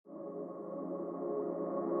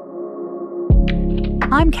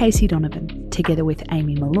I'm Casey Donovan, together with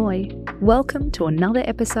Amy Malloy. Welcome to another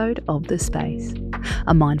episode of The Space,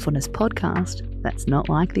 a mindfulness podcast that's not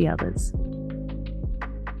like the others.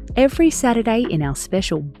 Every Saturday in our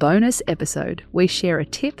special bonus episode, we share a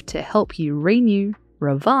tip to help you renew,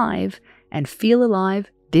 revive, and feel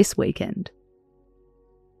alive this weekend.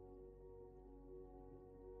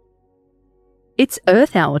 It's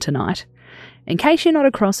Earth Hour tonight. In case you're not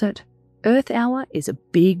across it, Earth Hour is a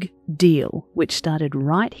big deal which started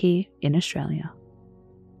right here in Australia.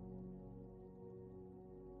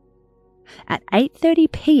 At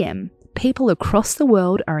 8:30 p.m, people across the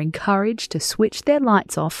world are encouraged to switch their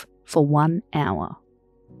lights off for 1 hour.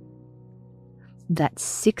 That's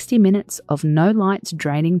 60 minutes of no lights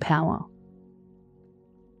draining power.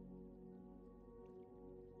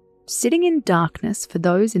 Sitting in darkness for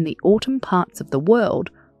those in the autumn parts of the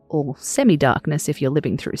world, or semi-darkness if you're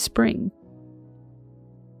living through spring.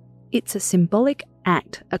 It's a symbolic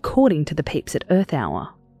act according to the peeps at Earth Hour.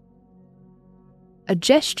 A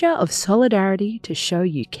gesture of solidarity to show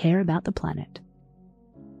you care about the planet.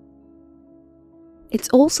 It's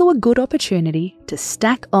also a good opportunity to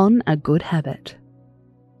stack on a good habit.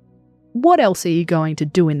 What else are you going to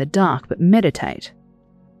do in the dark but meditate?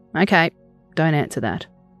 Okay, don't answer that.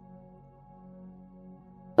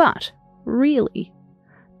 But, really,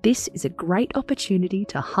 this is a great opportunity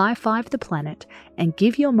to high-five the planet and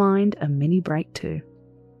give your mind a mini break too.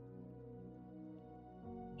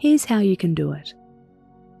 Here's how you can do it.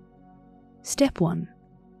 Step 1.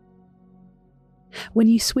 When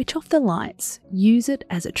you switch off the lights, use it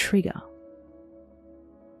as a trigger.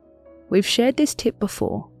 We've shared this tip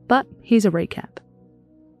before, but here's a recap.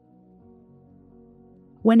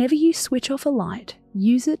 Whenever you switch off a light,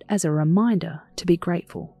 use it as a reminder to be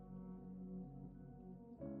grateful.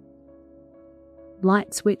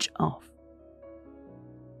 Light switch off.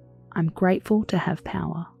 I'm grateful to have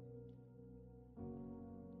power.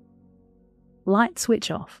 Light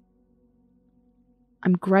switch off.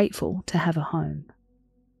 I'm grateful to have a home.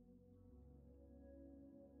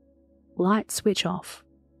 Light switch off.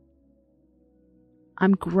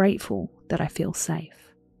 I'm grateful that I feel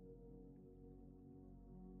safe.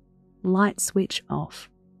 Light switch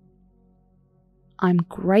off. I'm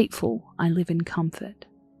grateful I live in comfort.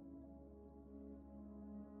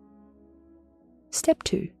 Step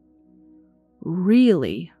 2.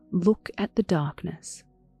 Really look at the darkness.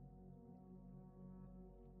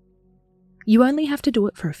 You only have to do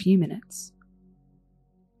it for a few minutes.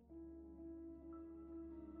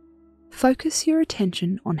 Focus your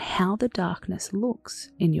attention on how the darkness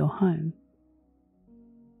looks in your home.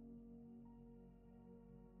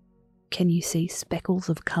 Can you see speckles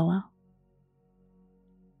of colour?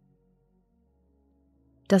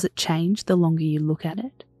 Does it change the longer you look at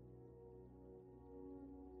it?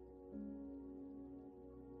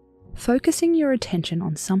 Focusing your attention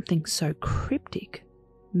on something so cryptic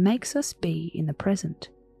makes us be in the present.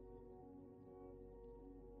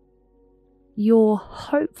 You're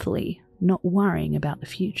hopefully not worrying about the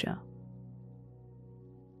future.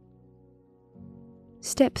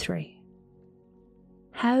 Step 3.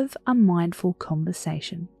 Have a mindful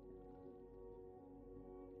conversation.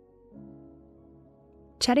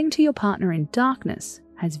 Chatting to your partner in darkness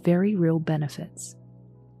has very real benefits.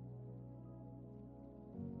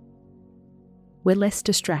 We're less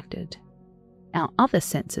distracted. Our other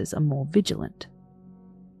senses are more vigilant.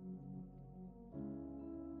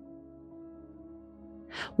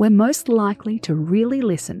 We're most likely to really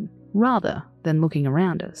listen rather than looking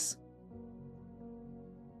around us.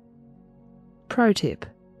 Pro tip: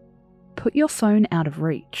 put your phone out of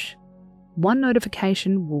reach. One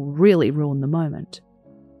notification will really ruin the moment.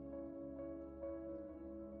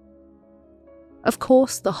 Of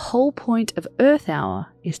course, the whole point of Earth Hour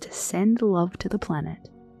is to send love to the planet.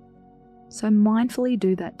 So mindfully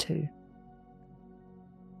do that too.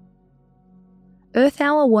 Earth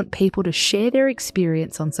Hour want people to share their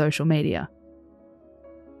experience on social media.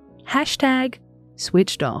 Hashtag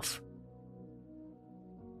switched off.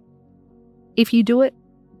 If you do it,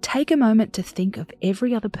 take a moment to think of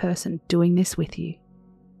every other person doing this with you.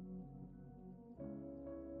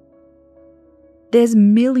 There's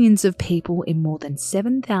millions of people in more than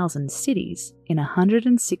 7,000 cities in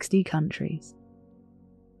 160 countries.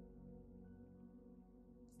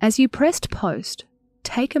 As you pressed post,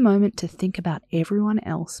 take a moment to think about everyone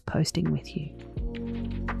else posting with you.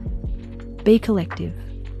 Be collective.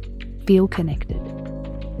 Feel connected.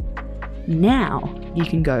 Now you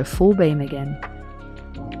can go full beam again.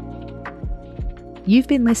 You've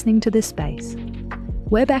been listening to The Space.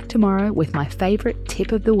 We're back tomorrow with my favourite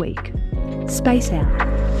tip of the week. Space out.